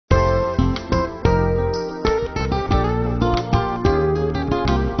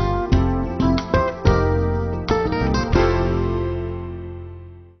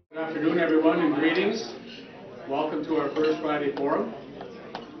First Friday Forum.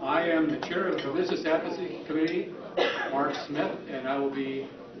 I am the chair of the Business Advocacy Committee, Mark Smith, and I will be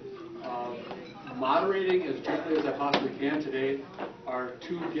moderating as gently as I possibly can today our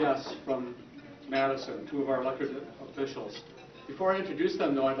two guests from Madison, two of our elected officials. Before I introduce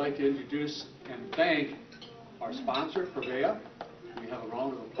them, though, I'd like to introduce and thank our sponsor, Purveya. We have a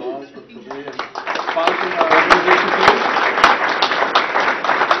round of applause for Purveya sponsoring our organization today.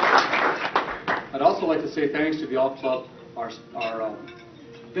 I'd also like to say thanks to the All Club, our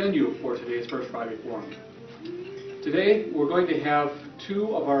venue for today's First Friday Forum. Today, we're going to have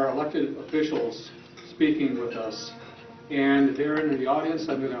two of our elected officials speaking with us, and they're in the audience.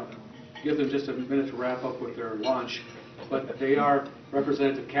 I'm going to give them just a minute to wrap up with their lunch, but they are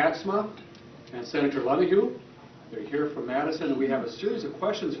Representative Katzma and Senator Lenahue. They're here from Madison, and we have a series of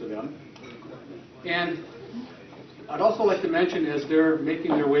questions for them. And I'd also like to mention, as they're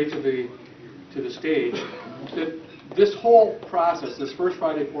making their way to the stage, that this whole process, this First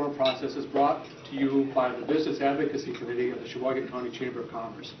Friday Forum process, is brought to you by the Business Advocacy Committee of the Sheboygan County Chamber of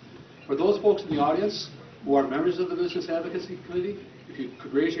Commerce. For those folks in the audience who are members of the Business Advocacy Committee, if you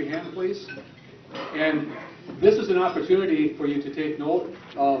could raise your hand, please. And this is an opportunity for you to take note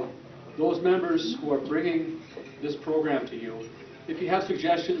of those members who are bringing this program to you. If you have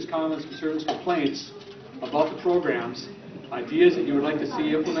suggestions, comments, concerns, complaints about the programs, ideas that you would like to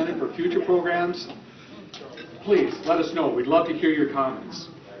see implemented for future programs, please let us know. We'd love to hear your comments.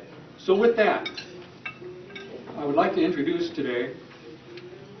 So with that, I would like to introduce today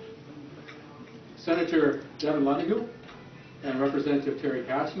Senator Devin Lenahue and Representative Terry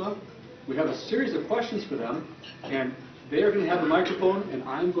Katzma. We have a series of questions for them, and they are going to have a microphone, and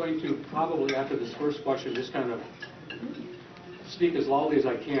I'm going to probably, after this first question, just kind of speak as loudly as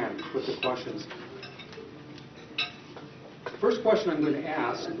I can with the questions. First question I'm going to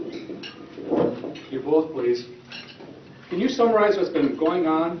ask you both, please. Can you summarize what's been going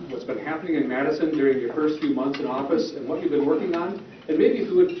on, what's been happening in Madison during your first few months in office, and what you've been working on? And maybe if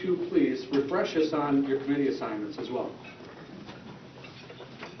you would, too, please, refresh us on your committee assignments as well.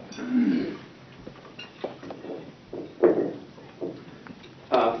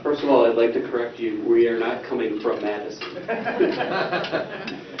 First of all, I'd like to correct you. We are not coming from Madison.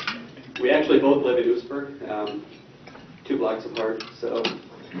 We actually both live in Oostburg. 2 blocks apart, so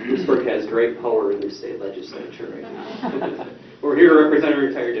Oostburg has great power in the state legislature right now. We're here to represent our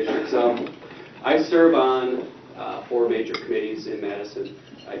entire district. I serve on 4 major committees in Madison.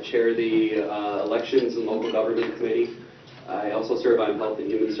 I chair the Elections and Local Government Committee. I also serve on Health and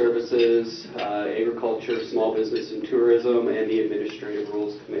Human Services, Agriculture, Small Business and Tourism, and the Administrative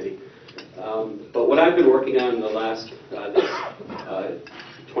Rules Committee. But what I've been working on in the last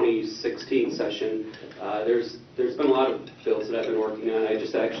 2016 session, there's been a lot of bills that I've been working on. I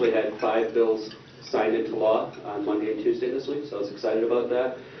just actually had 5 bills signed into law on Monday and Tuesday this week, so I was excited about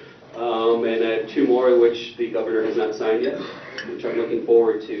that. And I have 2 more which the governor has not signed yet, which I'm looking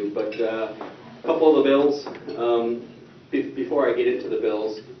forward to. But a couple of the bills, before I get into the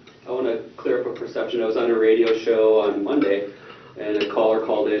bills, I want to clear up a perception. I was on a radio show on Monday, and a caller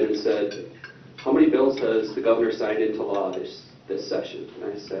called in and said, "How many bills has the governor signed into law this session?"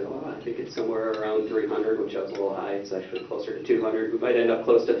 And I said, "Well, I think it's somewhere around 300, which I was a little high. It's actually closer to 200. We might end up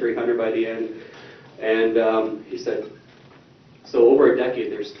close to 300 by the end." And he said, "So over a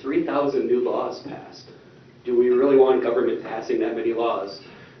decade, there's 3,000 new laws passed. Do we really want government passing that many laws?"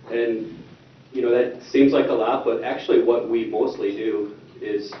 And you know, that seems like a lot, but actually what we mostly do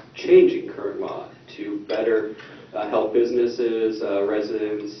is changing current law to better help businesses,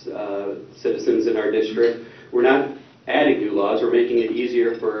 residents, citizens in our district. We're not adding new laws. We're making it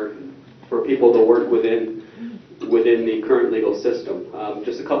easier for people to work within the current legal system.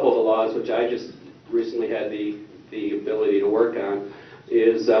 Just a couple of the laws which I just recently had the ability to work on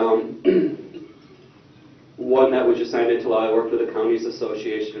is one that was just signed into law. I worked with the Counties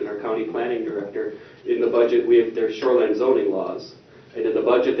Association and our county planning director. In the budget, there's shoreline zoning laws. And in the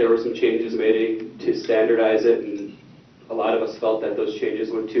budget, there were some changes made to standardize it, and a lot of us felt that those changes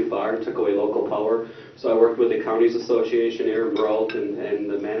went too far and took away local power. So I worked with the Counties Association, Aaron Brault, and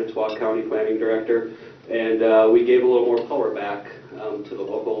the Manitowoc County Planning Director, and we gave a little more power back to the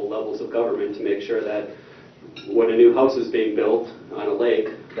local levels of government to make sure that when a new house is being built on a lake,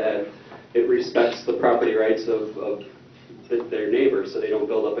 that it respects the property rights of their neighbors, so they don't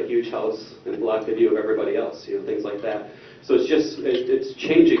build up a huge house and block the view of everybody else, you know, things like that. So it's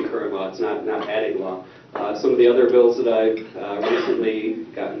changing current law, it's not adding law. Some of the other bills that I've recently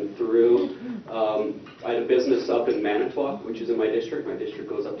gotten through, I had a business up in Manitowoc, which is in my district. My district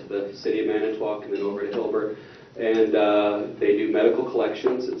goes up to the city of Manitowoc and then over to Hilbert. And they do medical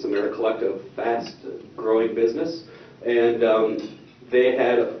collections. It's a collective, fast-growing business. And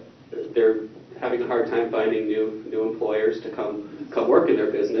they're having a hard time finding new employers to come work in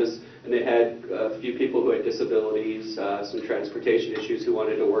their business. And they had a few people who had disabilities, some transportation issues who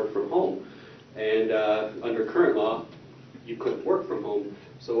wanted to work from home. And under current law, you couldn't work from home.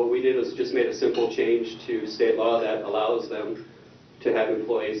 So what we did was just made a simple change to state law that allows them to have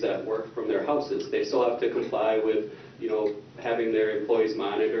employees that work from their houses. They still have to comply with, having their employees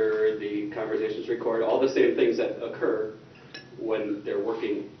monitor, the conversations recorded, all the same things that occur when they're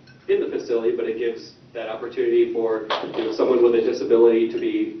working in the facility, but it gives that opportunity for someone with a disability to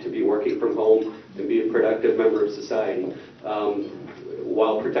be working from home and be a productive member of society,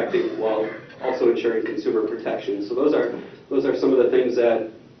 while also ensuring consumer protection. So those are some of the things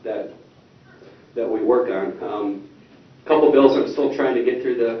that we work on. A couple bills I'm still trying to get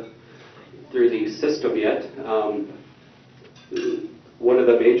through the system yet. One of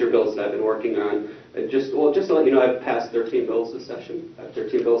the major bills that I've been working on, just to let you know, I've passed 13 bills this session. I have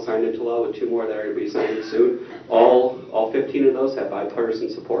 13 bills signed into law with 2 more that are going to be signed soon. All 15 of those have bipartisan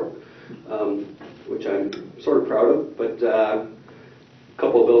support, which I'm sort of proud of. But a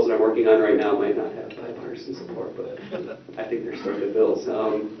couple of bills that I'm working on right now might not have bipartisan support, but I think they're still good bills.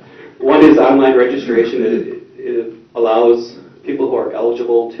 One is online registration. It allows people who are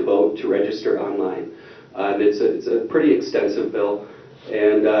eligible to vote to register online. And it's a pretty extensive bill,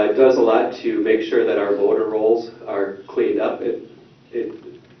 and it does a lot to make sure that our voter rolls are cleaned up. It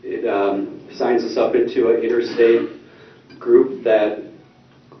signs us up into an interstate group that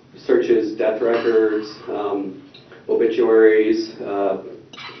searches death records, obituaries,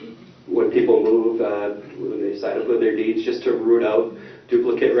 when people move, when they sign up with their deeds, just to root out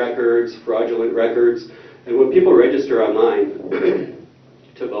duplicate records, fraudulent records. And when people register online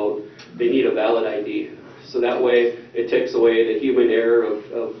to vote, they need a valid ID. So that way, it takes away the human error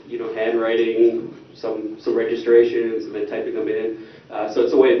of handwriting some registrations and then typing them in. So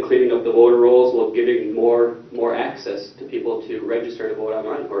it's a way of cleaning up the voter rolls while giving more access to people to register to vote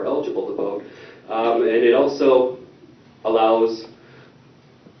online who are eligible to vote. And it also allows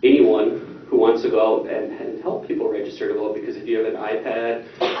anyone who wants to go out and help people register to vote, because if you have an iPad,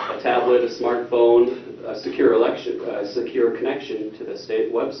 a tablet, a smartphone, a secure connection to the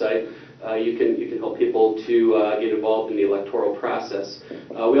state website, you can help people to get involved in the electoral process.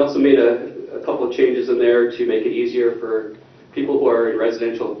 We also made a couple of changes in there to make it easier for people who are in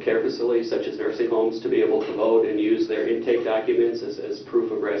residential care facilities, such as nursing homes, to be able to vote and use their intake documents as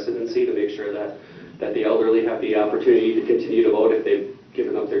proof of residency to make sure that the elderly have the opportunity to continue to vote if they've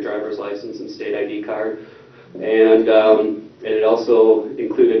given up their driver's license and state ID card. And it also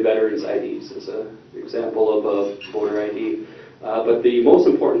included veterans' IDs as an example of a voter ID. But the most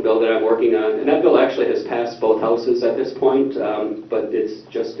important bill that I'm working on, and that bill actually has passed both houses at this point, but it's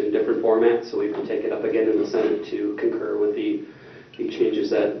just in different formats, so we can take it up again in the Senate to concur with the changes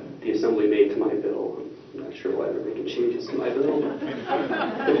that the Assembly made to my bill. I'm not sure why they're making changes to my bill.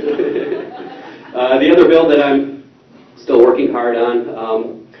 The other bill that I'm still working hard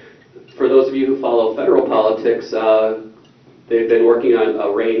on, for those of you who follow federal politics, they've been working on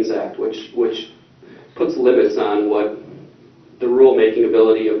a REINS Act, which puts limits on what the rule-making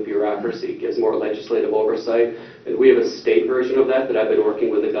ability of bureaucracy, gives more legislative oversight. And we have a state version of that I've been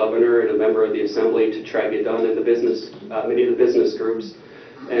working with the governor and a member of the Assembly to try to get done in the business, many of the business groups.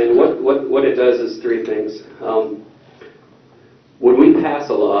 And what it does is 3 things. When we pass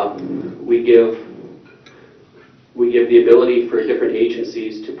a law, we give the ability for different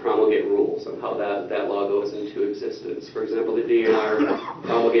agencies to promulgate rules on how that law goes into existence. For example, the DNR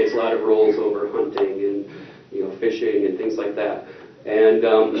promulgates a lot of rules over hunting and fishing and things like that. And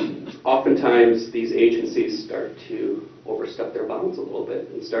oftentimes these agencies start to overstep their bounds a little bit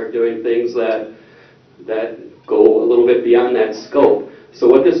and start doing things that go a little bit beyond that scope. So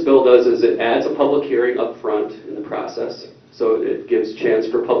what this bill does is it adds a public hearing up front in the process. So it gives chance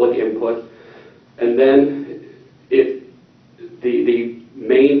for public input. And then the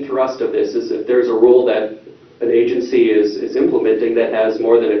main thrust of this is if there's a rule that an agency is implementing that has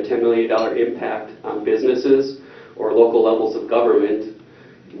more than a $10 million impact on businesses or local levels of government,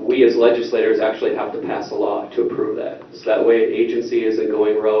 we as legislators actually have to pass a law to approve that. So that way an agency isn't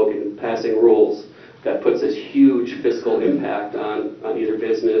going rogue and passing rules that puts this huge fiscal impact on either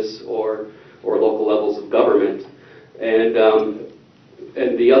business or local levels of government. And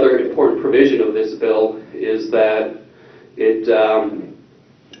the other important provision of this bill is that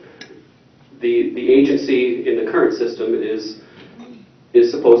the agency in the current system is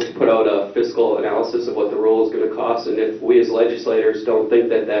supposed to put out a fiscal analysis of what the rule is going to cost, and if we as legislators don't think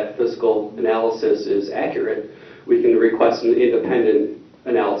that fiscal analysis is accurate, we can request an independent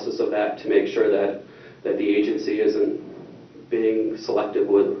analysis of that to make sure that that the agency isn't being selective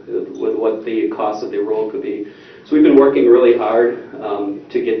with what the cost of the role could be. So we've been working really hard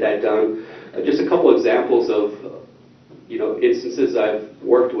to get that done. Just a couple examples of instances I've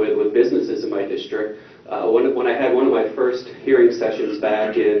worked with businesses in my district. When I had one of my first hearing sessions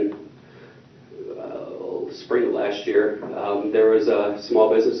back in spring of last year, there was a small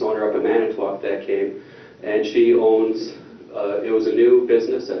business owner up in Manitowoc that came, and she owns, it was a new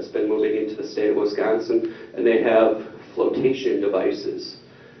business that's been moving into the state of Wisconsin, and they have flotation devices,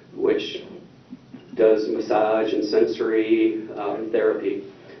 which does massage and sensory therapy.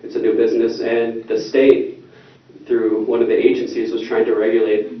 It's a new business, and the state, through one of the agencies, was trying to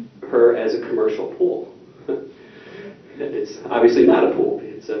regulate her as a commercial pool. It's obviously not a pool.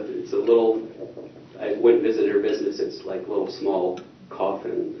 It's a little, I went and visited her business. It's like a little small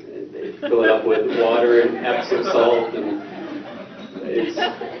coffin, and they fill it up with water and Epsom salt, and it's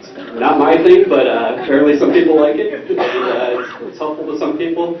not my thing, but apparently some people like it. And, it's helpful to some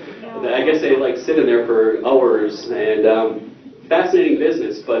people. And I guess they like sit in there for hours, and fascinating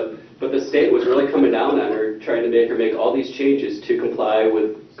business, but the state was really coming down on her, trying to make her make all these changes to comply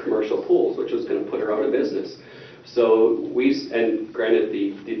with commercial pools, which was going to put her out of business. So and granted,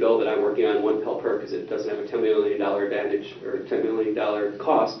 the bill that I'm working on won't help her because it doesn't have a $10 million advantage or $10 million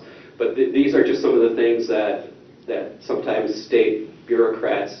cost, but these are just some of the things that sometimes state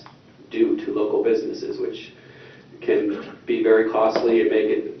bureaucrats do to local businesses, which can be very costly and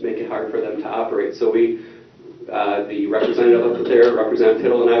make it hard for them to operate. So the representative up there, Representative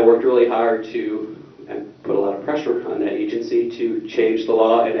Hiddle, and I worked really hard and put a lot of pressure on that agency to change the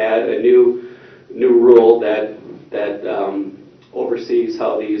law and add a new rule that oversees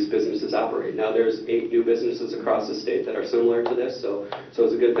how these businesses operate. Now there's 8 new businesses across the state that are similar to this, so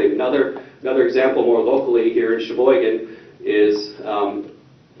it's a good thing. Another example more locally here in Sheboygan is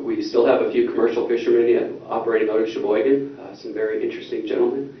we still have a few commercial fishermen operating out of Sheboygan, some very interesting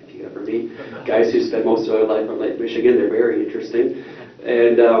gentlemen. If you ever meet guys who spend most of their life on Lake Michigan, they're very interesting.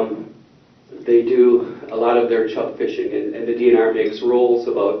 And they do a lot of their chub fishing, and the DNR makes rules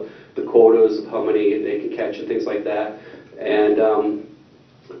about the quotas of how many they can catch and things like that. And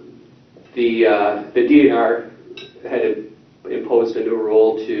the DNR had imposed a new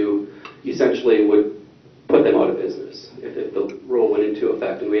rule to essentially would put them out of business if the rule went into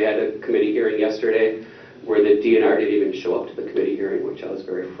effect. And we had a committee hearing yesterday where the DNR didn't even show up to the committee hearing, which I was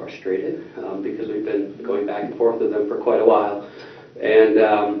very frustrated because we've been going back and forth with them for quite a while.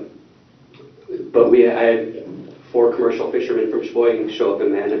 And but I had 4 commercial fishermen from Sheboygan show up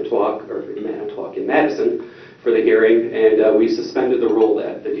in in Madison for the hearing, and we suspended the rule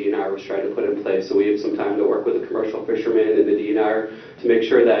that the DNR was trying to put in place. So we have some time to work with the commercial fishermen and the DNR to make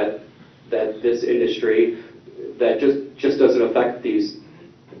sure that this industry that just doesn't affect these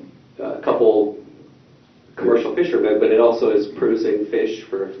couple commercial fishermen, but it also is producing fish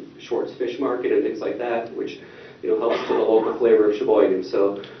for Schwartz Fish Market and things like that, which helps to the local flavor of Sheboygan.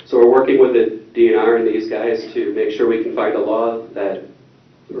 So we're working with the DNR and these guys to make sure we can find a law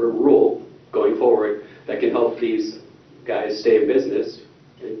or a rule going forward that can help these guys stay in business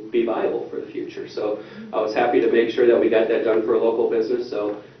and be viable for the future. So I was happy to make sure that we got that done for a local business.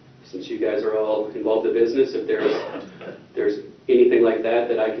 So since you guys are all involved in business, if there's anything like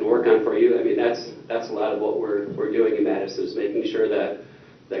that I can work on for you, I mean that's a lot of what we're doing in Madison, is making sure that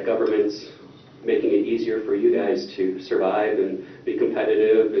government's making it easier for you guys to survive and be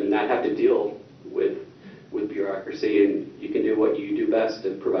competitive and not have to deal with bureaucracy, and you can do what you do best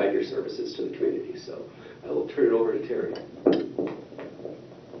and provide your services to the community. So I will turn it over to Terry.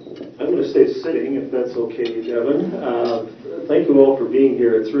 I'm going to stay sitting, if that's okay, Devin. Thank you all for being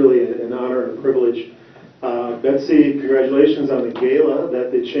here. It's really an honor and a privilege. Betsy, congratulations on the gala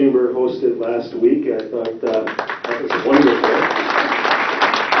that the Chamber hosted last week. I thought that was wonderful.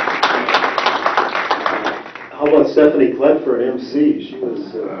 How about Stephanie Klett for an MC?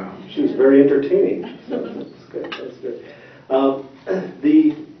 She was very entertaining. So that's good. That's good.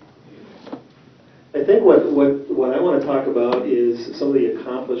 I think what I want to talk about is some of the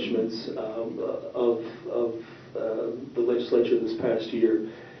accomplishments of the legislature this past year.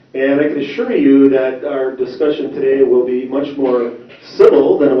 And I can assure you that our discussion today will be much more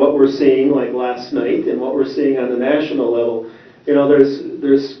civil than what we're seeing like last night and what we're seeing on the national level.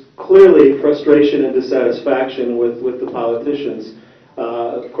 There's clearly frustration and dissatisfaction with the politicians.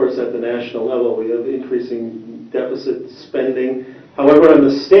 Of course, at the national level, we have increasing deficit spending. However, on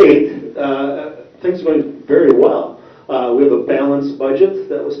the state, things are going very well. We have a balanced budget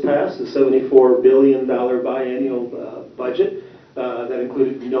that was passed, a $74 billion biennial budget that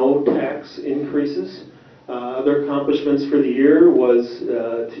included no tax increases. Other accomplishments for the year was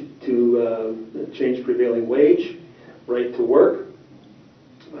to change prevailing wage, right to work,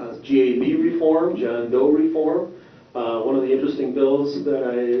 GAB reform, John Doe reform. One of the interesting bills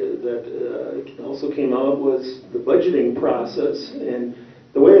that also came out was the budgeting process. And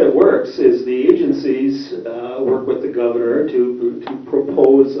the way it works is the agencies work with the governor to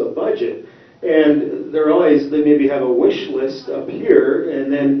propose a budget. And they maybe have a wish list up here,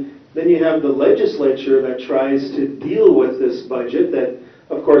 and then you have the legislature that tries to deal with this budget that,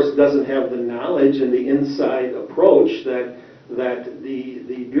 of course, doesn't have the knowledge and the inside approach that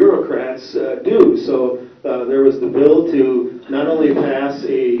the bureaucrats do. So there was the bill to not only pass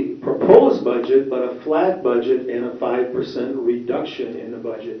a proposed budget, but a flat budget and a 5% reduction in the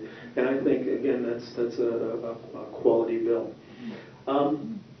budget. And I think, again, that's a quality bill.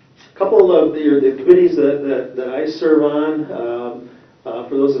 A couple of the committees that I serve on,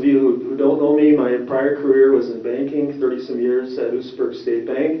 for those of you who don't know me, my prior career was in banking, 30-some years at Oostburg State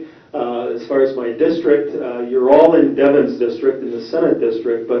Bank. As far as my district, you're all in Devon's district, in the Senate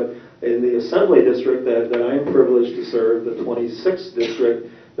district, but in the Assembly district that I'm privileged to serve, the 26th district,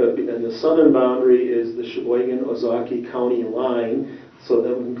 and the southern boundary is the Sheboygan-Ozaukee County line. So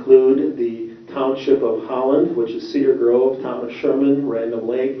that would include the Township of Holland, which is Cedar Grove, Town of Sherman, Random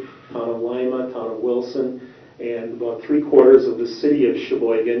Lake, Town of Lima, Town of Wilson, and about 3/4 of the city of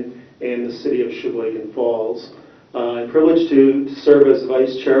Sheboygan and the city of Sheboygan Falls. I'm privileged to serve as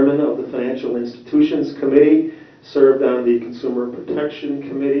Vice Chairman of the Financial Institutions Committee, served on the Consumer Protection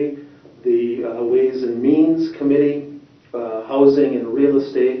Committee, the Ways and Means Committee, Housing and Real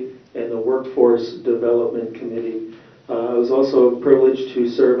Estate, and the Workforce Development Committee. I was also privileged to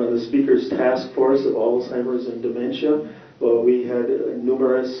serve on the Speaker's Task Force of Alzheimer's and Dementia. Well, we had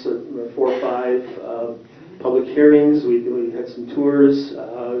numerous, 4 or 5 public hearings. We had some tours.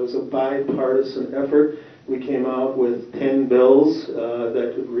 It was a bipartisan effort. We came out with 10 bills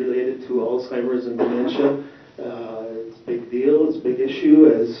that related to Alzheimer's and dementia. It's a big deal. It's a big issue,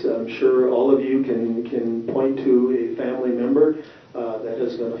 as I'm sure all of you can point to a family member that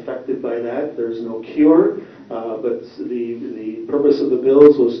has been affected by that. There's no cure, but the purpose of the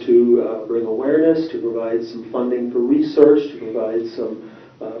bills was to bring awareness, to provide some funding for research, to provide some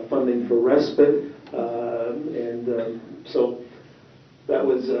funding for respite, so that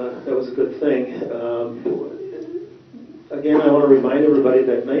was a good thing. Again, I want to remind everybody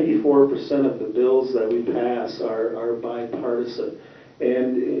that 94% of the bills that we pass are bipartisan.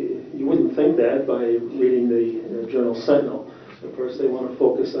 And you wouldn't think that by reading the Journal Sentinel. Of course, they want to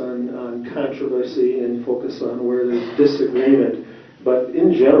focus on controversy and focus on where there's disagreement. But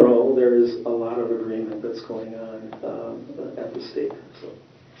in general, there is a lot of agreement that's going on at the state.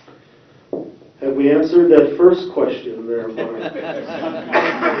 So, have we answered that first question there, Mark?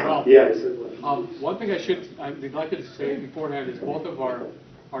 Yeah, I said what? One thing I neglected to say beforehand is both of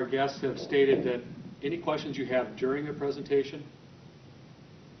our guests have stated that any questions you have during their presentation,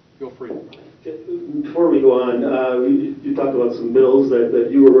 feel free. Before we go on, you talked about some bills that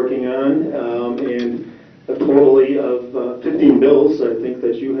you were working on, and a totally of 15 bills I think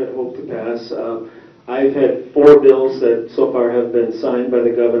that you had hoped to pass. I've had 4 bills that so far have been signed by the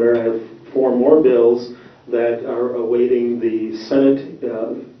governor. I have 4 more bills that are awaiting the Senate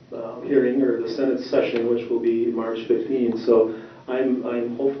hearing, or the Senate session, which will be March 15. So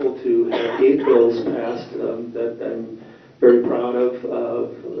I'm hopeful to have 8 bills passed that I'm very proud of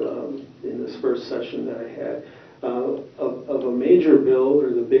in this first session that I had. Of a major bill,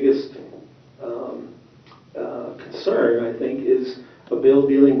 or the biggest concern, I think, is a bill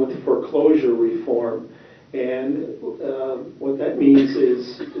dealing with foreclosure reform. And what that means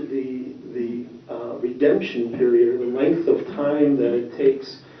is the redemption period, or the length of time that it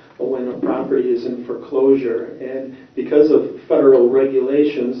takes when a property is in foreclosure. And because of federal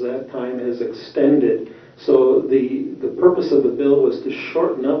regulations, that time has extended. So the purpose of the bill was to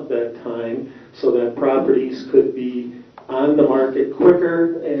shorten up that time so that properties could be on the market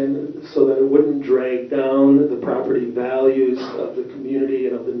quicker, and so that it wouldn't drag down the property values of the community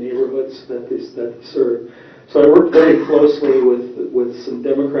and of the neighborhoods that they serve. So I worked very closely with some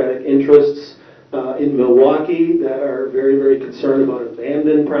Democratic interests in Milwaukee that are very, very concerned about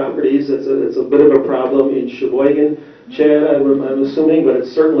abandoned properties. It's a bit of a problem in Sheboygan, Chad, I'm assuming, but it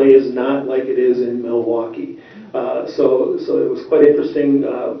certainly is not like it is in Milwaukee. So it was quite interesting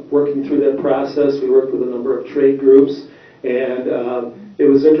working through that process. We worked with a number of trade groups, and it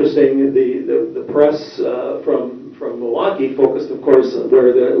was interesting. The press from Milwaukee focused, of course,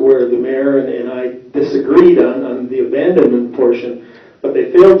 where the mayor and I disagreed on the abandonment portion, but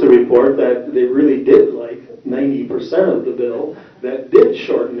they failed to report that they really did like 90% of the bill, that did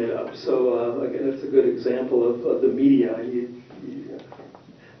shorten it up. So again, it's a good example of the media.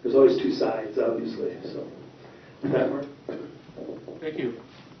 There's always two sides, obviously. So, with that, Mark. Thank you.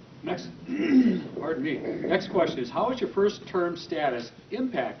 Next, pardon me. Next question is, how has your first term status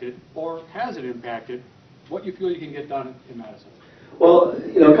impacted, or has it impacted, what you feel you can get done in Madison? Well,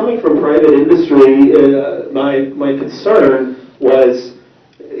 coming from private industry, my concern was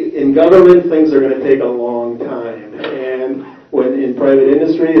in government things are going to take a long time, and when in private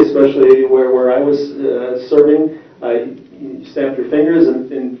industry, especially where I was serving, you snap your fingers and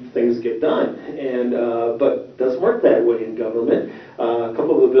things get done. But it doesn't work that way in government. A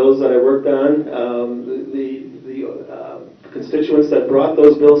couple of the bills that I worked on, the constituents that brought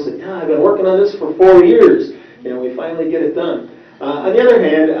those bills said, "Yeah, I've been working on this for 4 years, and we finally get it done." On the other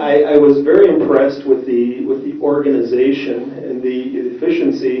hand, I was very impressed with the organization and the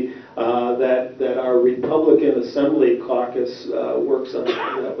efficiency that our Republican Assembly caucus works on.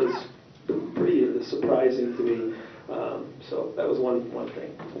 That was pretty surprising to me. So that was one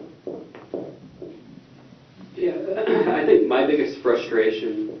thing. Yeah, I think my biggest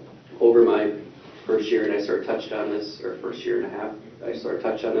frustration over my first year, and I sort of touched on this, or first year and a half, I sort of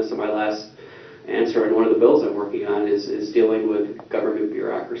touched on this in my last answer on one of the bills I'm working on, is dealing with government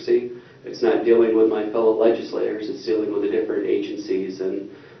bureaucracy. It's not dealing with my fellow legislators, it's dealing with the different agencies. And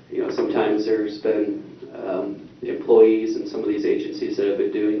sometimes there's been employees in some of these agencies that have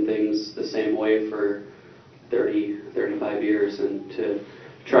been doing things the same way for 30, 35 years, and to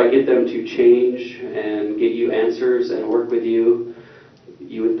try to get them to change and get you answers and work with you,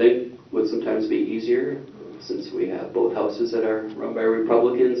 you would think would sometimes be easier, since we have both houses that are run by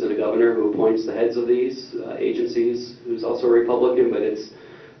Republicans and a governor who appoints the heads of these agencies who's also a Republican, but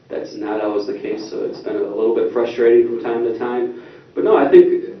that's not always the case, so it's been a little bit frustrating from time to time. But no, I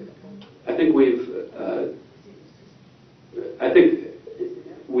think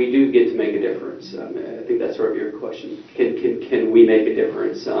we do get to make a difference. I think that's sort of your question. Can we make a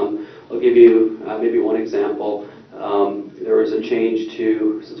difference? I'll give you maybe one example. There was a change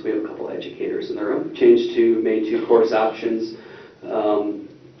to, since we have a couple educators in the room, made to course options.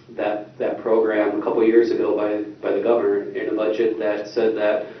 That program a couple years ago by the governor in a budget that said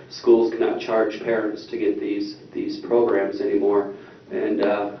that schools cannot charge parents to get these programs anymore. And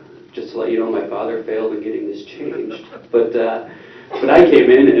just to let you know, my father failed in getting this changed. But I came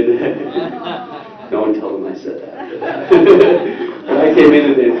in and no one told him I said that. But I came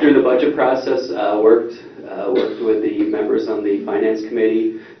in and through the budget process worked with the members on the finance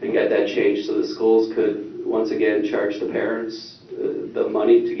committee and got that changed so the schools could once again charge the parents the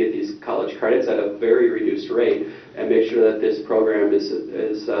money to get these college credits at a very reduced rate and make sure that this program is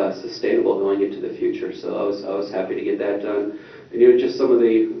sustainable going into the future. So I was happy to get that done. And just some of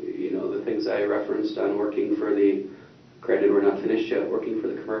the the things I referenced on working for the, granted we're not finished yet, working for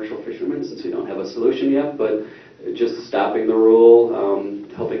the commercial fishermen since we don't have a solution yet, but just stopping the rule,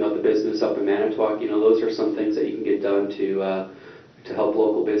 helping out the business up in Manitowoc, those are some things that you can get done to help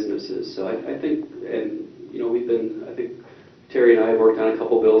local businesses. So I think, and I think Terry and I have worked on a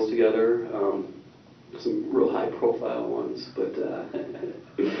couple bills together, some real high-profile ones, but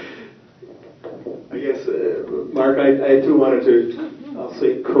I guess, Mark, I too wanted to, I'll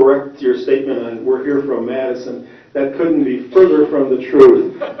say, correct your statement on we're here from Madison. That couldn't be further from the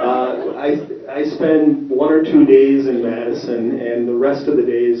truth. I spend 1 or 2 days in Madison, and the rest of the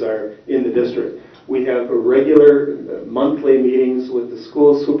days are in the district. We have regular monthly meetings with the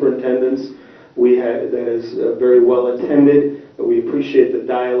school superintendents. That is very well attended. We appreciate the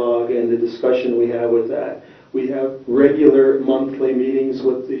dialogue and the discussion we have with that. We have regular monthly meetings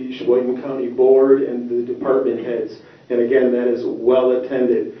with the Sheboygan County Board and the department heads. And again, that is well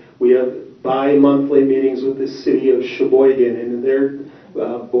attended. We have bi-monthly meetings with the city of Sheboygan and their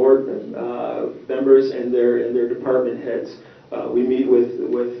board members and their department heads. We meet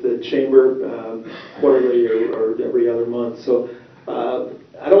with the chamber quarterly or every other month. So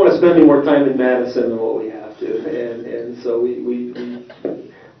I don't want to spend any more time in Madison than what we have to. And so we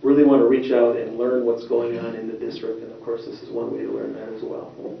really want to reach out and learn what's going on in the district. And of course, this is one way to learn that as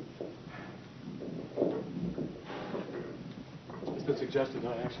well. It's been suggested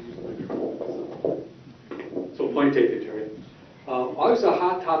that I actually use the microphone. So point taken, Terry. Obviously a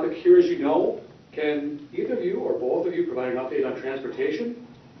hot topic here, as you know. Can either of you or both of you provide an update on transportation,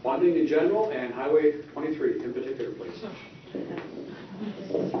 funding in general, and Highway 23 in particular, please?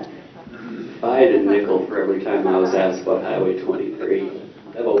 If I had a nickel for every time I was asked about Highway 23,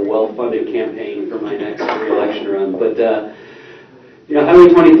 I have a well-funded campaign for my next re-election run. But Highway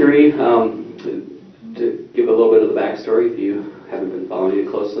 23, to give a little bit of the backstory, if you haven't been following it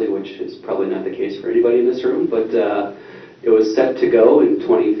closely, which is probably not the case for anybody in this room, but It was set to go in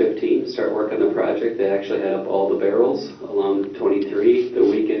 2015, start work on the project. They actually had up all the barrels along 23 the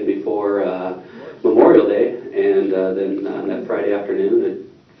weekend before Memorial Day, and then on that Friday afternoon,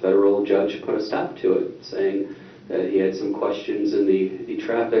 a federal judge put a stop to it, saying that he had some questions in the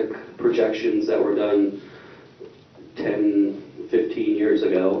traffic projections that were done 10, 15 years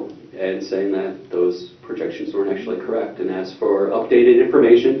ago, and saying that those projections weren't actually correct, and asked for updated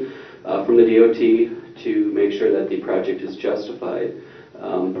information from the DOT to make sure that the project is justified.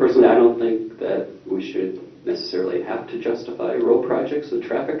 Personally, I don't think that we should necessarily have to justify road projects with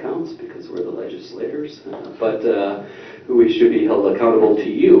traffic counts because we're the legislators, but we should be held accountable to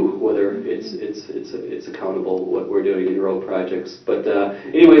you, whether it's accountable what we're doing in road projects. But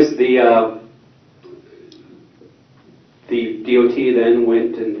anyways, the DOT then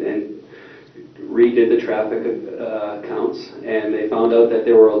went and redid the traffic counts, and they found out that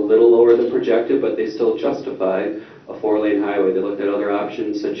they were a little lower than projected, but they still justified a 4-lane highway. They looked at other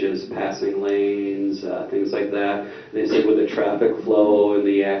options such as passing lanes, things like that. They said with the traffic flow and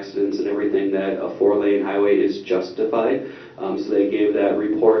the accidents and everything that a 4-lane highway is justified. So they gave that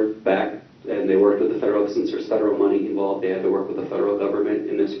report back, and they worked with the federal, since there's federal money involved, they had to work with the federal government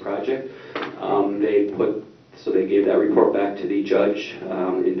in this project. So they gave that report back to the judge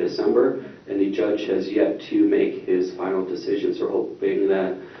in December, and the judge has yet to make his final decision. So we're hoping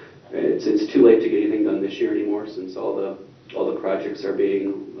that it's too late to get anything done this year anymore, since all the projects are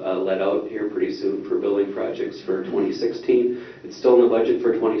being let out here pretty soon for building projects for 2016. It's still in the budget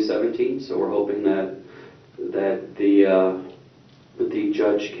for 2017, so we're hoping that the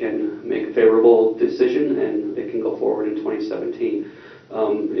judge can make a favorable decision and it can go forward in 2017.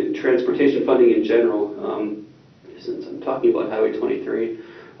 In transportation funding in general, since I'm talking about Highway 23,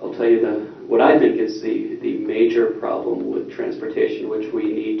 I'll tell you what I think is the major problem with transportation, which we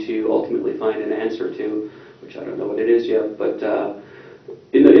need to ultimately find an answer to, which I don't know what it is yet, but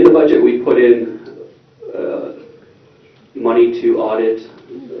in the budget we put in money to audit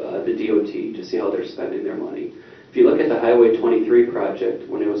the DOT to see how they're spending their money. If you look at the Highway 23 project,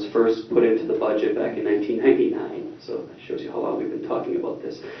 when it was first put into the budget back in 1999, so that shows you how long we've been talking about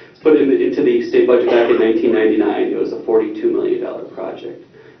this. It's put into the state budget back in 1999. It was a $42 million project.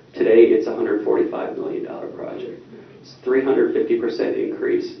 Today, it's a $145 million project. It's a 350%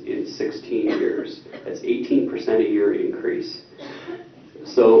 increase in 16 years. That's 18% a year increase.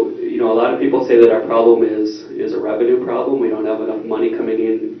 So, a lot of people say that our problem is a revenue problem. We don't have enough money coming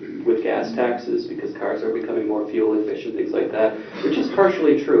in with gas taxes because cars are becoming more fuel efficient, things like that, which is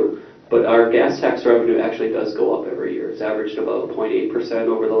partially true. But our gas tax revenue actually does go up every year. It's averaged about 0.8%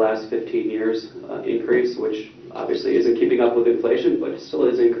 over the last 15 years increase, which obviously isn't keeping up with inflation, but it still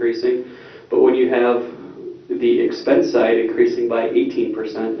is increasing. But when you have the expense side increasing by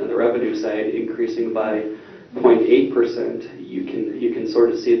 18% and the revenue side increasing by 0.8%, you can sort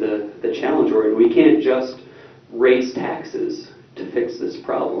of see the challenge we're in. We can't just raise taxes to fix this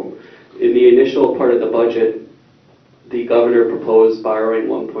problem. In the initial part of the budget, the governor proposed borrowing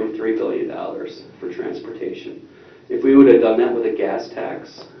 $1.3 billion for transportation. If we would have done that with a gas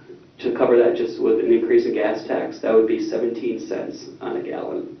tax, to cover that just with an increase in gas tax, that would be 17 cents on a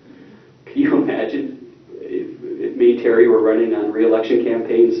gallon. Can you imagine if me and Terry were running on re-election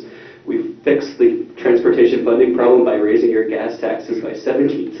campaigns, we fixed the transportation funding problem by raising your gas taxes by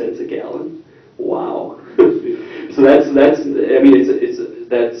 17 cents a gallon? Wow. So that's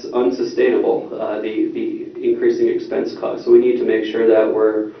unsustainable, the increasing expense cost. So we need to make sure that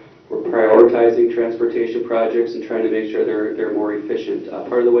we're prioritizing transportation projects and trying to make sure they're more efficient.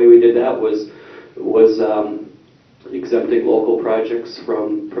 Part of the way we did that was exempting local projects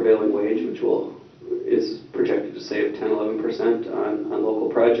from prevailing wage, which is projected to save 10-11% on local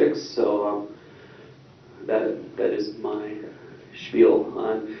projects. So that is my spiel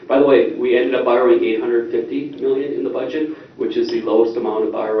on. By the way, we ended up borrowing $850 million in the budget, which is the lowest amount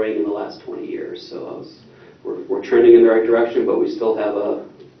of borrowing in the last 20 years. So we're trending in the right direction, but we still have a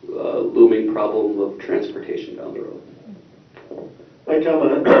looming problem of transportation down the road. My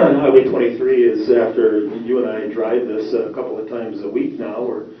comment on Highway 23 is after you and I drive this a couple of times a week now,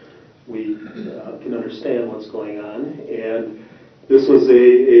 where we can understand what's going on. And this was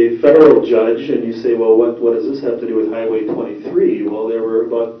a federal judge, and you say, well, what does this have to do with Highway 23? Well, there were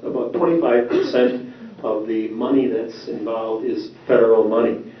about 25% of the money that's involved is federal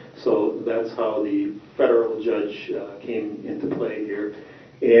money. So that's how the federal judge came into play here.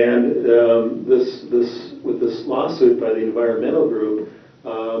 And with this lawsuit by the environmental group,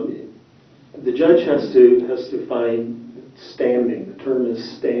 the judge has to find standing. The term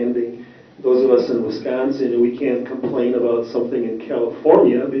is standing. Those of us in Wisconsin, we can't complain about something in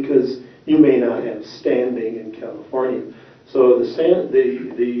California because you may not have standing in California. So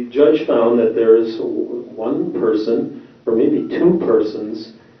the judge found that there is one person, or maybe two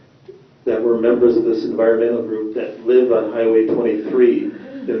persons, that were members of this environmental group that live on Highway 23,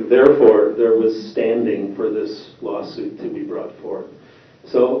 and therefore there was standing for this lawsuit to be brought forth.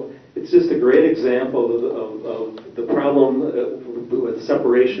 So it's just a great example of the problem with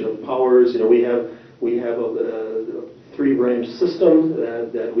separation of powers. You know, we have a three-branch system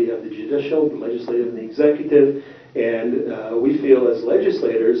that we have the judicial, the legislative, and the executive, and we feel as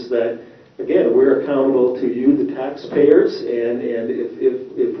legislators that, again, we're accountable to you, the taxpayers, and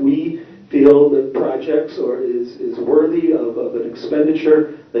if we feel that projects is worthy of an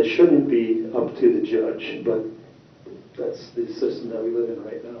expenditure, that shouldn't be up to the judge. But that's the system that we live in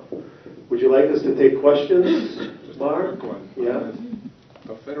right now. Would you like us to take questions, Mark? Quick one. Yeah.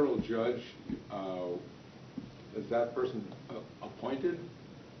 A federal judge, is that person appointed,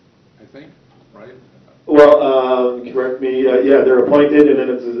 I think, right? Well, correct me. Yeah, they're appointed, and then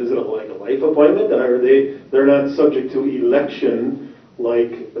is it like a life appointment? Or they're not subject to election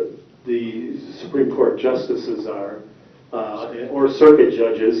like the Supreme Court justices are, or circuit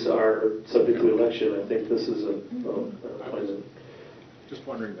judges are subject to election. I think this is an appointment. Just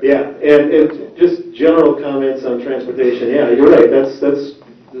wondering. Yeah, and just general comments on transportation. Yeah, you're right. That's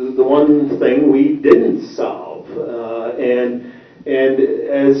the one thing we didn't solve, and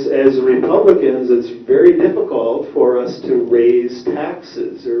as Republicans, it's very difficult for us to raise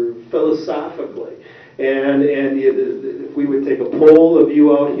taxes, or philosophically. And if we would take a poll of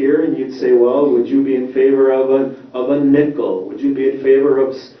you out here, and you'd say, well, would you be in favor of a nickel? Would you be in favor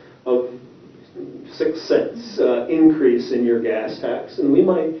of 6 cents increase in your gas tax? And we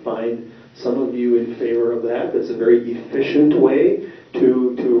might find some of you in favor of that. That's a very efficient way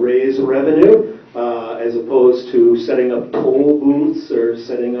to raise revenue, as opposed to setting up toll booths or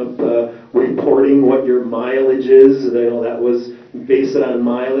setting up reporting what your mileage is. You know, that was based it on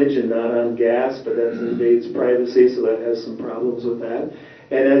mileage and not on gas, but that invades privacy, so that has some problems with that.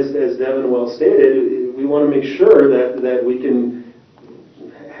 And as Devin well stated, we want to make sure that we can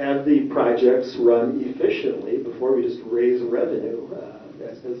have the projects run efficiently before we just raise revenue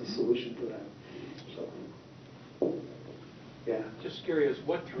as a solution to that. So, yeah. Just curious,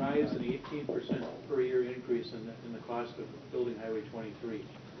 what drives an 18% per year increase in the cost of building Highway 23?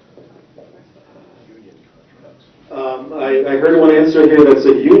 Union contracts. I heard one answer here that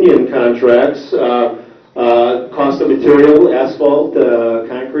said union contracts, cost of material, asphalt,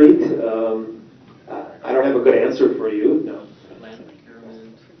 concrete. I don't have a good answer for you. No. Land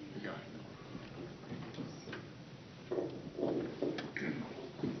procurement.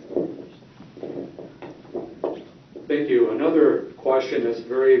 Thank you. Another question that's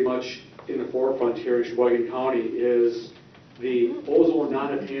very much in the forefront here in Sheboygan County is the ozone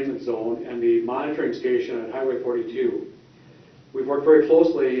non-attainment zone and the monitoring station on Highway 42. We've worked very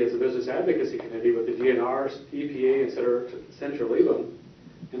closely as a business advocacy committee with the DNRs, EPA, and Central Levum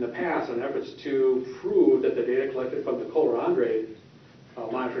in the past on efforts to prove that the data collected from the Colorandre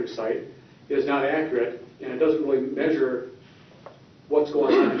monitoring site is not accurate, and it doesn't really measure what's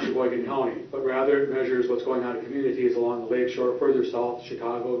going on in Sheboygan County, but rather it measures what's going on in communities along the lakeshore, further south,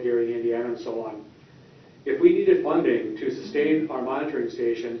 Chicago, Gary, Indiana, and so on. If we needed funding to sustain our monitoring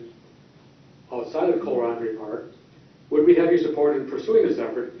station outside of Colorandre Park, would we have your support in pursuing this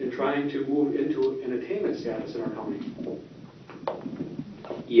effort in trying to move into an attainment status in our county?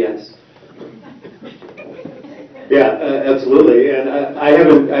 Yes. Yeah, absolutely. And I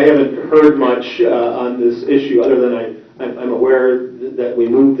haven't heard much on this issue, other than I'm aware that we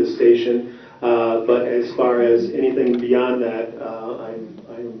moved the station. But as far as anything beyond that, I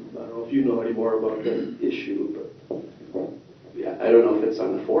don't know if you know any more about the issue. But Yeah, I don't know if it's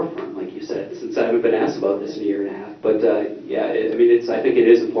on the forefront, like you said, since I haven't been asked about this in a year and a half. But yeah, I think it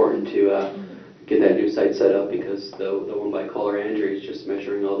is important to get that new site set up, because the one by Colorandre is just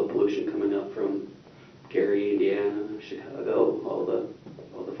measuring all the pollution coming up from Gary, Indiana, Chicago, all the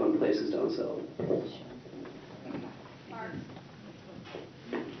fun places down south.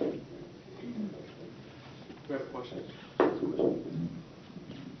 We have a question.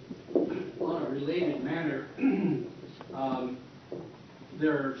 On a related matter,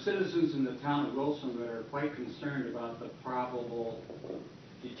 there are citizens in the town of Wilson that are quite concerned about the probable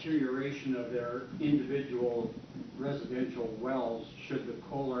deterioration of their individual residential wells should the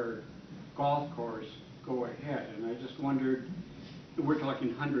Kohler golf course go ahead. And I just wondered, we're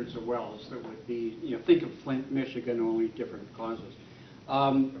talking hundreds of wells that would be, think of Flint, Michigan, only different causes.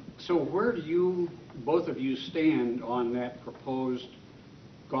 So where do you, both of you, stand on that proposed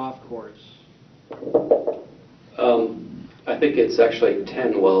golf course? I think it's actually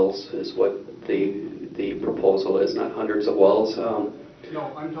 10 wells is what the the proposal is, not hundreds of wells.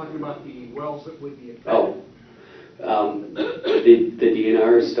 No, I'm talking about the wells that would be affected. The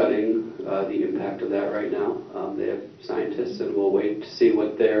DNR is studying the impact of that right now. They have scientists, and we'll wait to see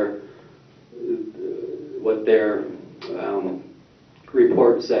what their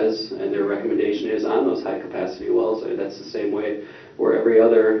report says and their recommendation is on those high-capacity wells. That's the same way where every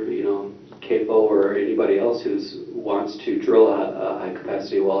other, CAPO or anybody else who wants to drill a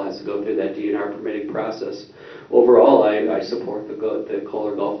high-capacity well has to go through that DNR permitting process. Overall, I support the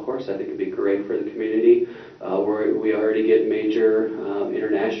Kohler Golf Course. I think it'd be great for the community. We already get major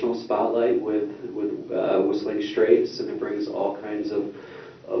international spotlight with Whistling Straits, and it brings all kinds of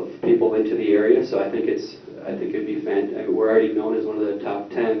people into the area. So I think it'd be fantastic. We're already known as one of the top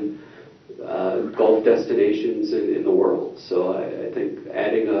 10 golf destinations in the world. So I think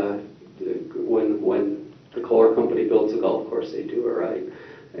adding when the Kohler company builds a golf course, they do it right.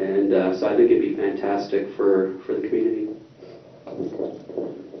 And so I think it'd be fantastic for the community.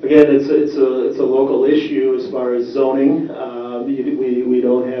 Again, it's a local issue as far as zoning. We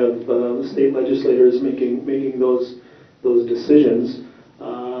don't have state legislators making those decisions.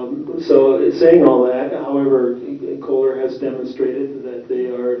 So saying all that, however, Kohler has demonstrated that they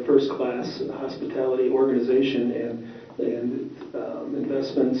are a first-class hospitality organization, and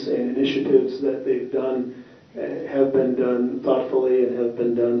investments and initiatives that they've done have been done thoughtfully and have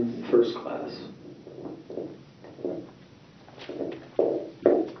been done first class.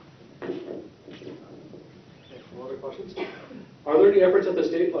 Other questions? Are there any efforts at the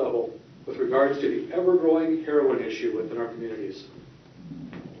state level with regards to the ever-growing heroin issue within our communities?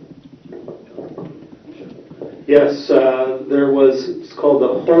 Yes, there was, it's called the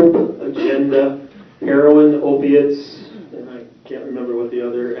HOPE Agenda, heroin, opiates, and I can't remember what the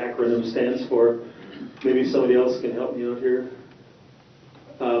other acronym stands for. Maybe somebody else can help me out here.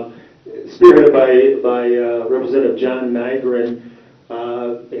 Spearheaded by Representative John Nygren,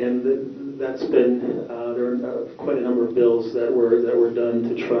 and that's been, there are quite a number of bills that were done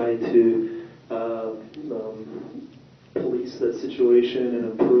to try to police that situation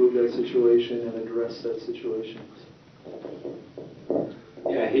and improve that situation and address that situation.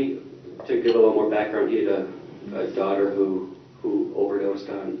 Yeah, to give a little more background, he had a daughter who overdosed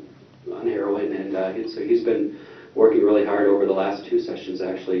on heroin, and so he's been working really hard over the last 2 sessions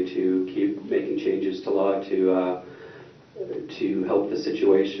actually to keep making changes to law to help the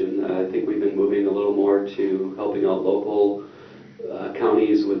situation. I think we've been moving a little more to helping out local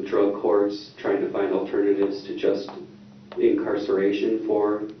counties with drug courts, trying to find alternatives to just incarceration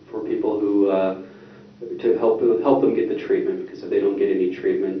for people who to help them get the treatment, because if they don't get any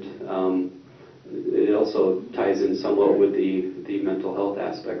treatment, it also ties in somewhat with the mental health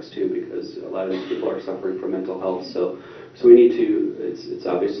aspects too, because a lot of these people are suffering from mental health. So we need to. It's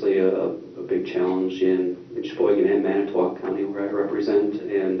obviously a big challenge in Sheboygan and Manitowoc County, where I represent,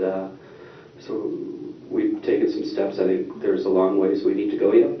 and so we've taken some steps. I think there's a long ways we need to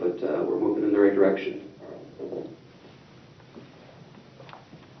go yet, but we're moving in the right direction.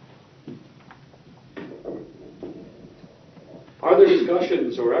 Are there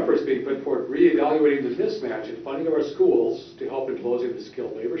discussions or efforts being put forward reevaluating the mismatch in funding of our schools to help in closing the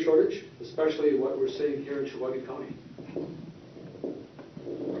skilled labor shortage, especially what we're seeing here in Sheboygan County?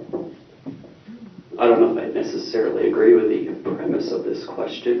 I don't know if I necessarily agree with the premise of this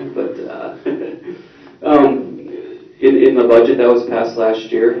question, but in the budget that was passed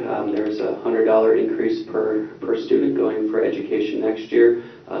last year, there's a $100 increase per student going for education next year.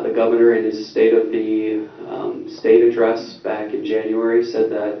 The governor, in his State of the State address back in January, said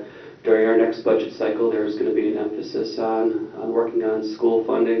that during our next budget cycle there's going to be an emphasis on working on school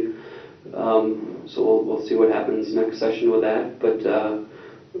funding. So we'll see what happens next session with that. But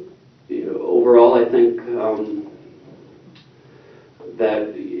overall, I think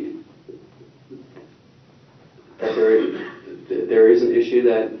that there is an issue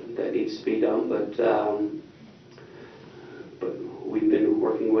that needs to be done, but we've been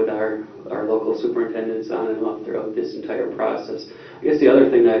working with our local superintendents on and off throughout this entire process. I guess the other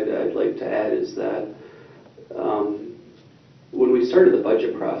thing I'd like to add is that when we started the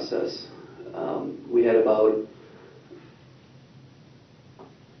budget process, we had about,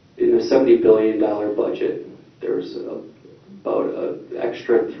 in the $70 billion budget, there was about an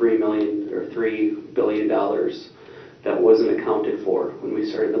extra $3 billion that wasn't accounted for when we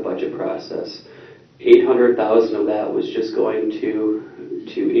started the budget process. 800,000 of that was just going to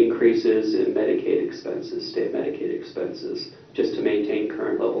increases in Medicaid expenses, state Medicaid expenses, just to maintain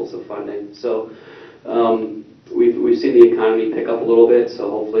current levels of funding. So we've seen the economy pick up a little bit, so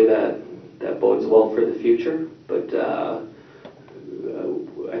hopefully that bodes well for the future. But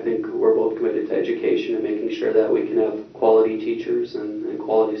I think we're both committed to education and making sure that we can have quality teachers and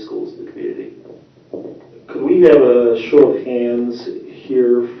quality schools in the community. Could we have a show of hands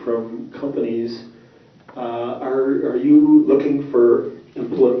here from companies? Are you looking for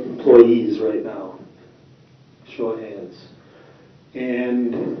employees right now? Show of hands.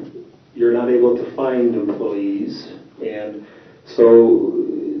 And you're not able to find employees, and so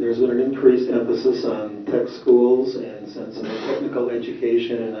there's been an increased emphasis on tech schools and some technical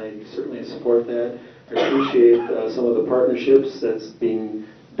education, and I certainly support that. I appreciate some of the partnerships that's being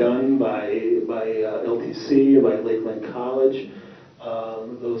done by LTC and by Lakeland College.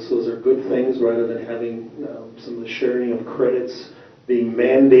 Those are good things, rather than having some of the sharing of credits being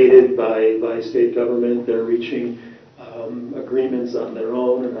mandated by state government. They're reaching agreements on their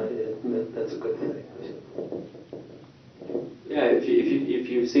own, and that's a good thing. Yeah, if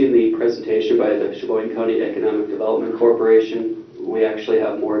you've seen the presentation by the Sheboygan County Economic Development Corporation, we actually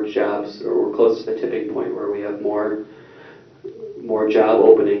have more jobs, or we're close to the tipping point where we have more job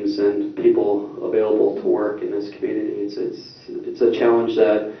openings and people available to work in this community. It's a challenge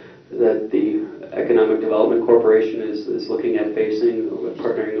that the Economic Development Corporation is looking at facing,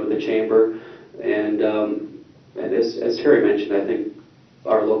 partnering with the chamber, and as Terry mentioned, I think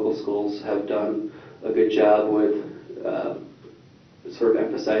our local schools have done a good job with sort of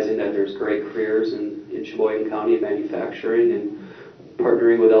emphasizing that there's great careers in Sheboygan County manufacturing, and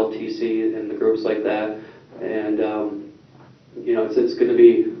partnering with LTC and the groups like that. And you know, it's going to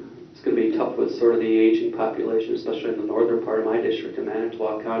be tough with sort of the aging population, especially in the northern part of my district in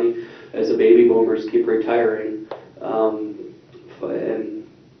Manitowoc County, as the baby boomers keep retiring, and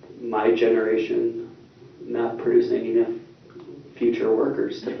my generation not producing enough future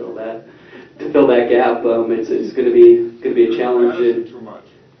workers to fill that gap. It's going to be a challenge. Too much.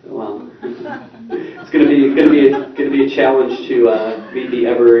 Well, it's going to be a challenge to meet the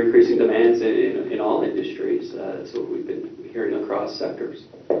ever increasing demands in all industries. That's what we've been hearing across sectors.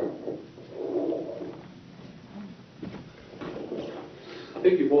 I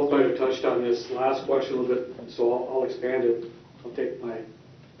think you both might have touched on this last question a little bit, so I'll expand it. I'll take my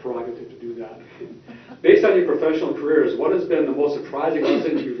prerogative to do that. Based on your professional careers, what has been the most surprising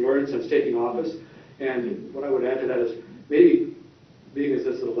lesson you've learned since taking office? And what I would add to that is, maybe, being as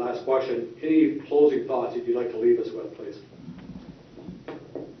this is the last question, any closing thoughts that you'd like to leave us with, please?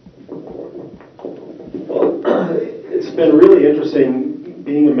 Well, it's been really interesting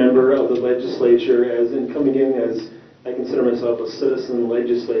being a member of the legislature, coming in as, I consider myself a citizen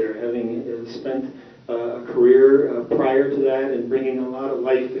legislator, having spent a career prior to that and bringing a lot of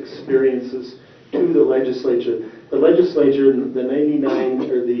life experiences to the legislature. The legislature, the 99,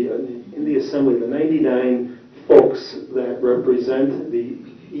 or in the assembly, the 99 folks that represent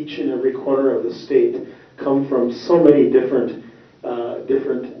each and every corner of the state come from so many different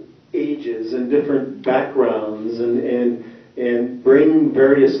ages and different backgrounds, and bring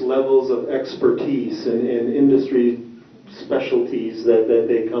various levels of expertise and industry specialties that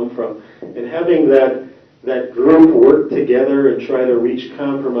they come from. And having that group work together and try to reach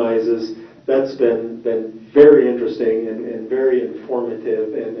compromises, that's been very interesting and very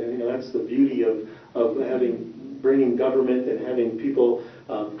informative. And you know, that's the beauty of bringing government and having people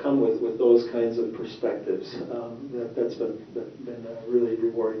come with those kinds of perspectives. That's been really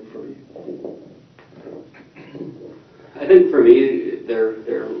rewarding for me. I think for me,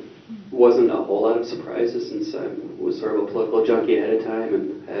 there wasn't a whole lot of surprises, since I was sort of a political junkie ahead of time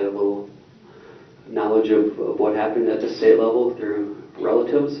and had a little knowledge of what happened at the state level through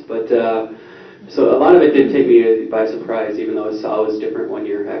relatives. But so a lot of it did take me by surprise, even though it's always different when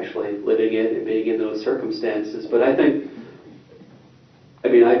you're actually living it and being in those circumstances. But I think,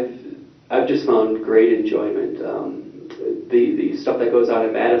 I've just found great enjoyment. The stuff that goes on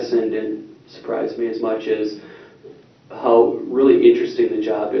in Madison didn't surprise me as much as how really interesting the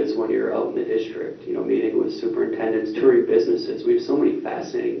job is when you're out in the district, you know, meeting with superintendents, touring businesses. We have so many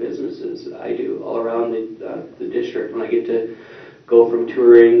fascinating businesses I do all around the district. When I get to go from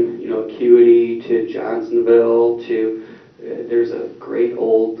touring, you know, Acuity to Johnsonville to, there's a great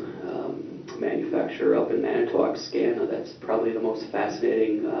old manufacturer up in Manitowoc, Scana, that's probably the most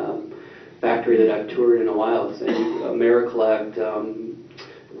fascinating factory that I've toured in a while. It's AmeriCollect,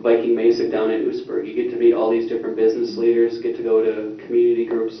 Viking Mesa down in Oostburg. You get to meet all these different business leaders, get to go to community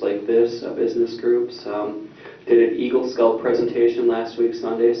groups like this, business groups. Did an Eagle Scout presentation last week,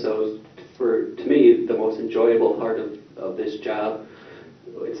 Sunday, so to me, the most enjoyable part of this job,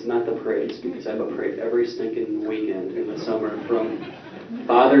 it's not the parades, because I have a parade every stinking weekend in the summer, from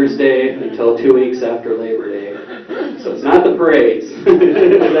Father's Day until 2 weeks after Labor Day. So it's not the parades.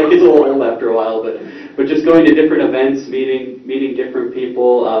 That gets a little old after a while, but just going to different events, meeting different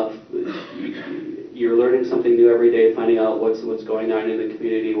people. you're learning something new every day, finding out what's going on in the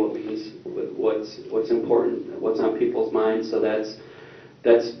community, what's important, what's on people's minds. So that's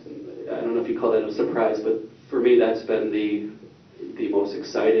I don't know if you call that a surprise, but for me that's been the most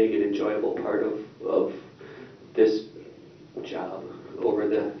exciting and enjoyable part of this job over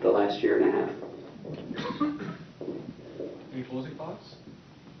the last year and a half. Any closing thoughts?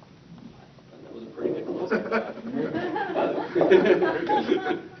 That was a pretty good closing thought.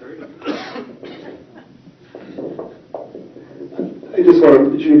 Very good. I just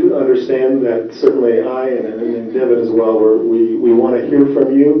want you to understand that certainly I and Devin as well, we want to hear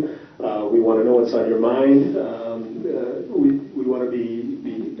from you. We want to know what's on your mind. We want to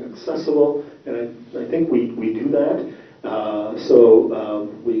be accessible, and I think we do that. So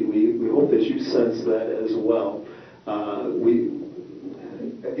we hope that you sense that as well.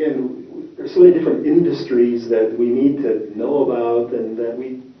 There's so many different industries that we need to know about and that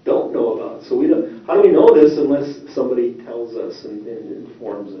we don't know about. So how do we know this unless somebody tells us and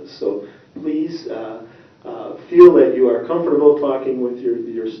informs us? So please feel that you are comfortable talking with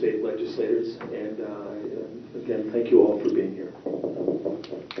your state legislators. And again, thank you all for being here.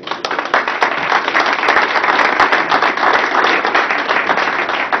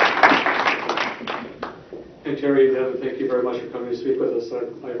 And Terry and Devin, thank you very much for coming to speak with us.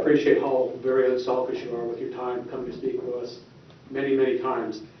 I appreciate how very unselfish you are with your time coming to speak with us many, many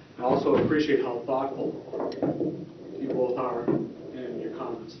times. I also appreciate how thoughtful you both are in your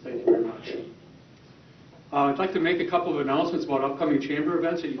comments. Thank you very much. I'd like to make a couple of announcements about upcoming chamber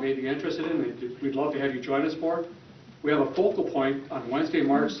events that you may be interested in. We'd love to have you join us for. We have a focal point on Wednesday,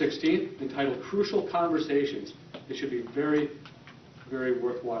 March 16th entitled Crucial Conversations. It should be very, very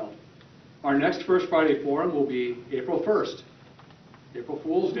worthwhile. Our next First Friday Forum will be April 1st, April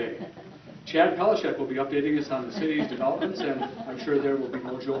Fool's Day. Chad Pelishek will be updating us on the city's developments, and I'm sure there will be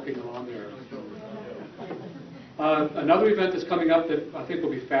no joking along there. Another event that's coming up that I think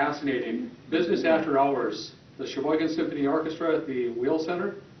will be fascinating, Business After Hours, the Sheboygan Symphony Orchestra at the Wheel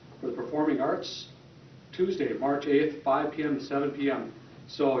Center for the Performing Arts, Tuesday, March 8th, 5 p.m. to 7 p.m.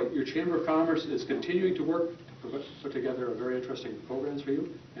 So your Chamber of Commerce is continuing to work to put together a very interesting programs for you.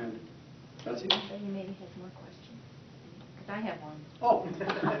 And Betsy? You maybe has more questions, because I have one. Oh,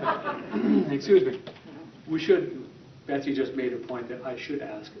 excuse me. Betsy just made a point that I should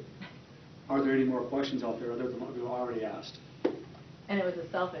ask it. Are there any more questions out there other than what we've already asked? And it was a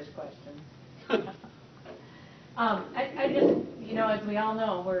selfish question. I just, as we all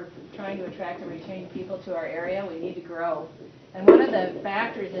know, we're trying to attract and retain people to our area. We need to grow. And one of the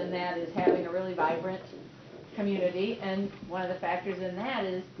factors in that is having a really vibrant community, and one of the factors in that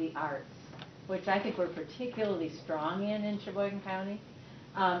is the arts, which I think we're particularly strong in Sheboygan County.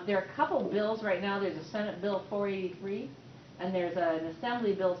 There are a couple bills right now. There's a Senate Bill 483, and there's an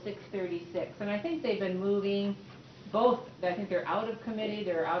Assembly Bill 636. And I think they've been moving both. I think they're out of committee.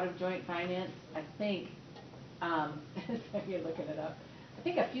 They're out of joint finance. I think, you're looking it up. I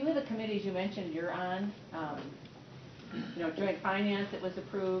think a few of the committees you mentioned you're on, joint finance, it was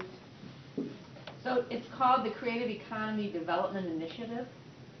approved. So it's called the Creative Economy Development Initiative.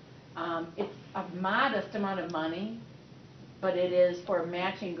 It's a modest amount of money, but it is for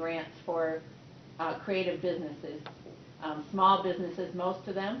matching grants for creative businesses, small businesses, most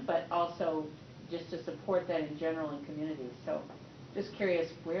of them, but also just to support that in general in communities. So just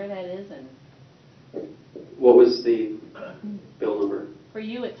curious where that is. And what was the bill number? For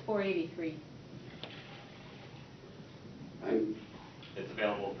you, it's 483. It's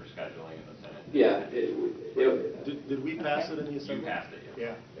available for scheduling in the Senate. Yeah. Did we pass it in the Assembly? You passed it,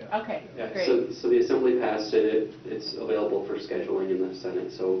 yes. Yeah. Okay, Yeah, great. so the Assembly passed it. It's available for scheduling in the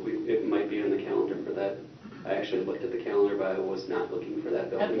Senate, so it might be on the calendar for that. I actually looked at the calendar, but I was not looking for that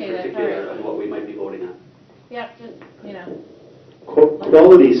bill in Okay, that's particular all right. on what we might be voting on. Yep, just,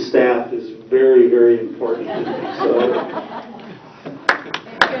 Quality staff is very, very important. So.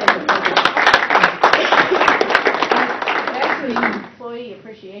 Actually, Employee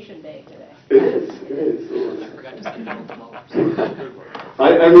Appreciation Day today. It is. I forgot to say that.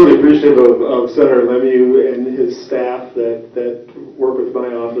 I'm really appreciative of Senator Lemieux and his staff that work with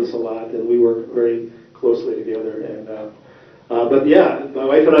my office a lot, and we work very closely together. And but yeah, my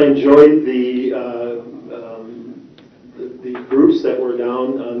wife and I enjoyed the groups that were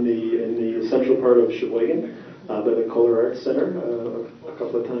down in the central part of Sheboygan by the Kohler Arts Center a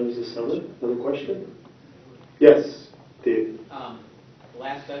couple of times this summer. Another question? Yes, Dave.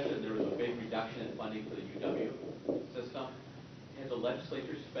 Last session, there was a big reduction in funding for the UW system. Has the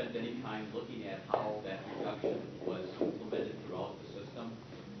legislature spent any time looking at how that reduction was implemented throughout the system?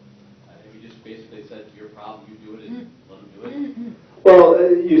 We just basically said, your problem, you do it, and let them do it?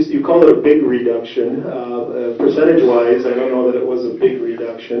 Well, you called it a big reduction. Percentage-wise, I don't know that it was a big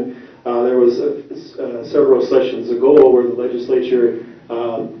reduction. There was several sessions ago where the legislature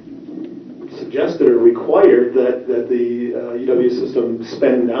suggested or required that the UW system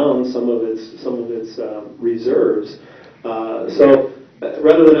spend down some of its reserves. So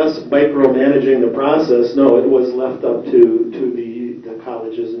rather than us micromanaging the process, no, it was left up to the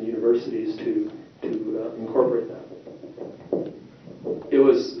colleges and universities to incorporate that. It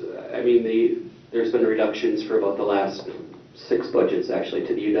was, I mean, there's been reductions for about the last 6 budgets actually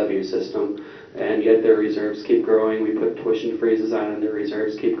to the UW system, and yet their reserves keep growing. We put tuition freezes on and their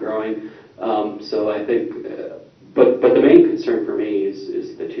reserves keep growing. So I think, but the main concern for me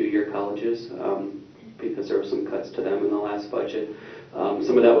is the 2-year colleges, because there were some cuts to them in the last budget.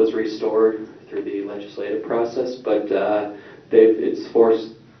 Some of that was restored through the legislative process, but it's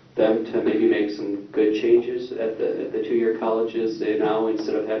forced them to maybe make some good changes at the 2-year colleges. They now,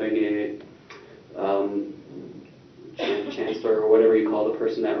 instead of having a chancellor or whatever you call the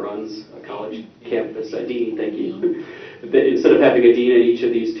person that runs a college campus, a dean, thank you. Instead of having a dean at each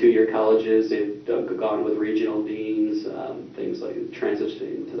of these 2-year colleges, they've gone with regional deans, things like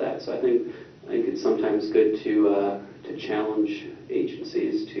transitioning to that. So I think it's sometimes good to challenge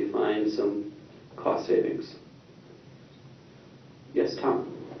agencies to find some cost savings. Yes,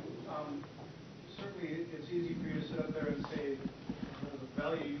 Tom. Certainly, it's easy for you to sit up there and say the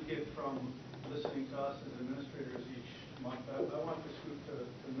value you get from listening to us as administrators each month. I want this group to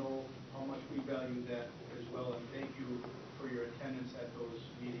know how much we value that as well, and thank you for your attendance at those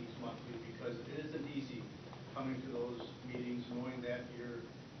meetings monthly, because it isn't easy coming to those meetings knowing that you're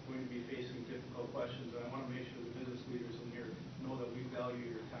going to be facing difficult questions. And I want to make sure the business leaders in here know that we value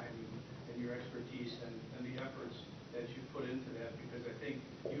your time and your expertise and the efforts that you put into that, because I think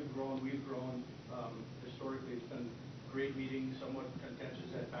you've grown, we've grown. Historically, it's been great meetings, somewhat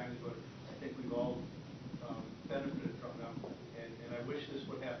contentious at times, but I think we've all benefited from them. And I wish this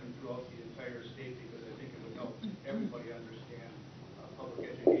would happen throughout the entire state, because I think it would help everybody understand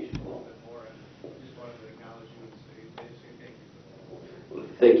public education a little bit more. And I just wanted to acknowledge you and say thank you for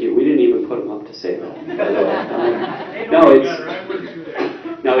that. Thank you. We didn't even put them up to say that. No,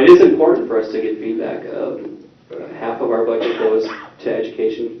 it is important for us to get feedback. Half of our budget goes to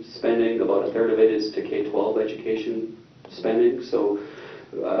education spending. About 1/3 of it is to K-12 education spending. So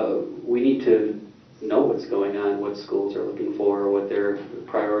we need to know what's going on, what schools are looking for, what their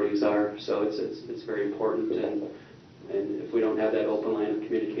priorities are. So it's very important. And if we don't have that open line of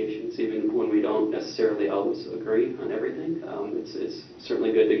communications, even when we don't necessarily always agree on everything, it's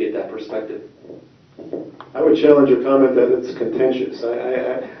certainly good to get that perspective. I would challenge your comment that it's contentious.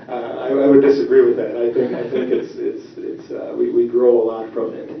 I would disagree with that. I think we grow a lot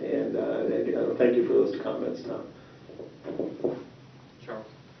from it, and thank you for those comments, Tom. Charles.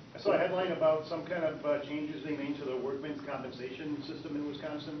 I saw a headline about some kind of changes being made to the workmen's compensation system in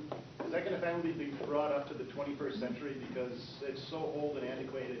Wisconsin. Is that going to finally be brought up to the 21st century? Because it's so old and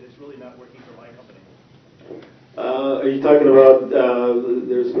antiquated, it's really not working for my company. Are you talking about,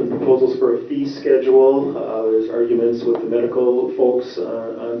 there's been proposals for a fee schedule, there's arguments with the medical folks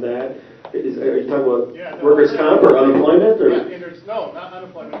on that. Are you talking about workers' comp or unemployment? Or? Yeah, no, not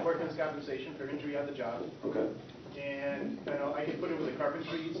unemployment, workmen's compensation for injury on the job. Okay. And I can put it with the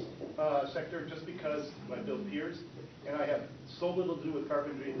carpentry sector just because I build piers, and I have so little to do with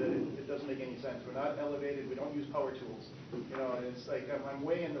carpentry that it doesn't make any sense. We're not elevated, we don't use power tools, and it's like I'm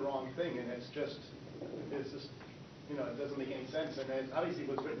way in the wrong thing, and it's just it doesn't make any sense, and it obviously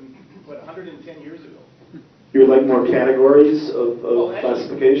was written, 110 years ago. You would like more categories of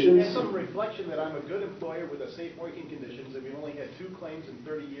classifications? And some reflection that I'm a good employer with a safe working conditions, and we've only had 2 claims in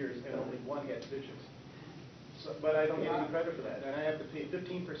 30 years, and only 1 had stitches. So, but I don't get any credit for that, and I have to pay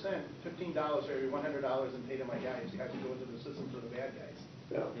 15%, $15 for every $100 and pay to my guys. You have to go into the system for the bad guys.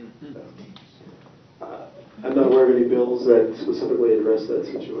 Yeah. I'm not aware of any bills that specifically address that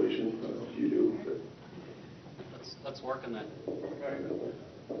situation. I don't know if you do. But. Let's work on that.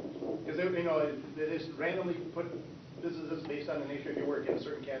 Because they just randomly put businesses based on the nature of your work in a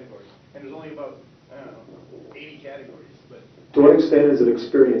certain category, and there's only about 80 categories. But to what extent is it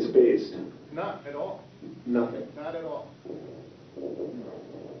experience-based? Not at all. Nothing. Not at all.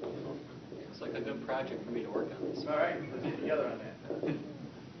 It's like a good project for me to work on. All right, let's get together on that.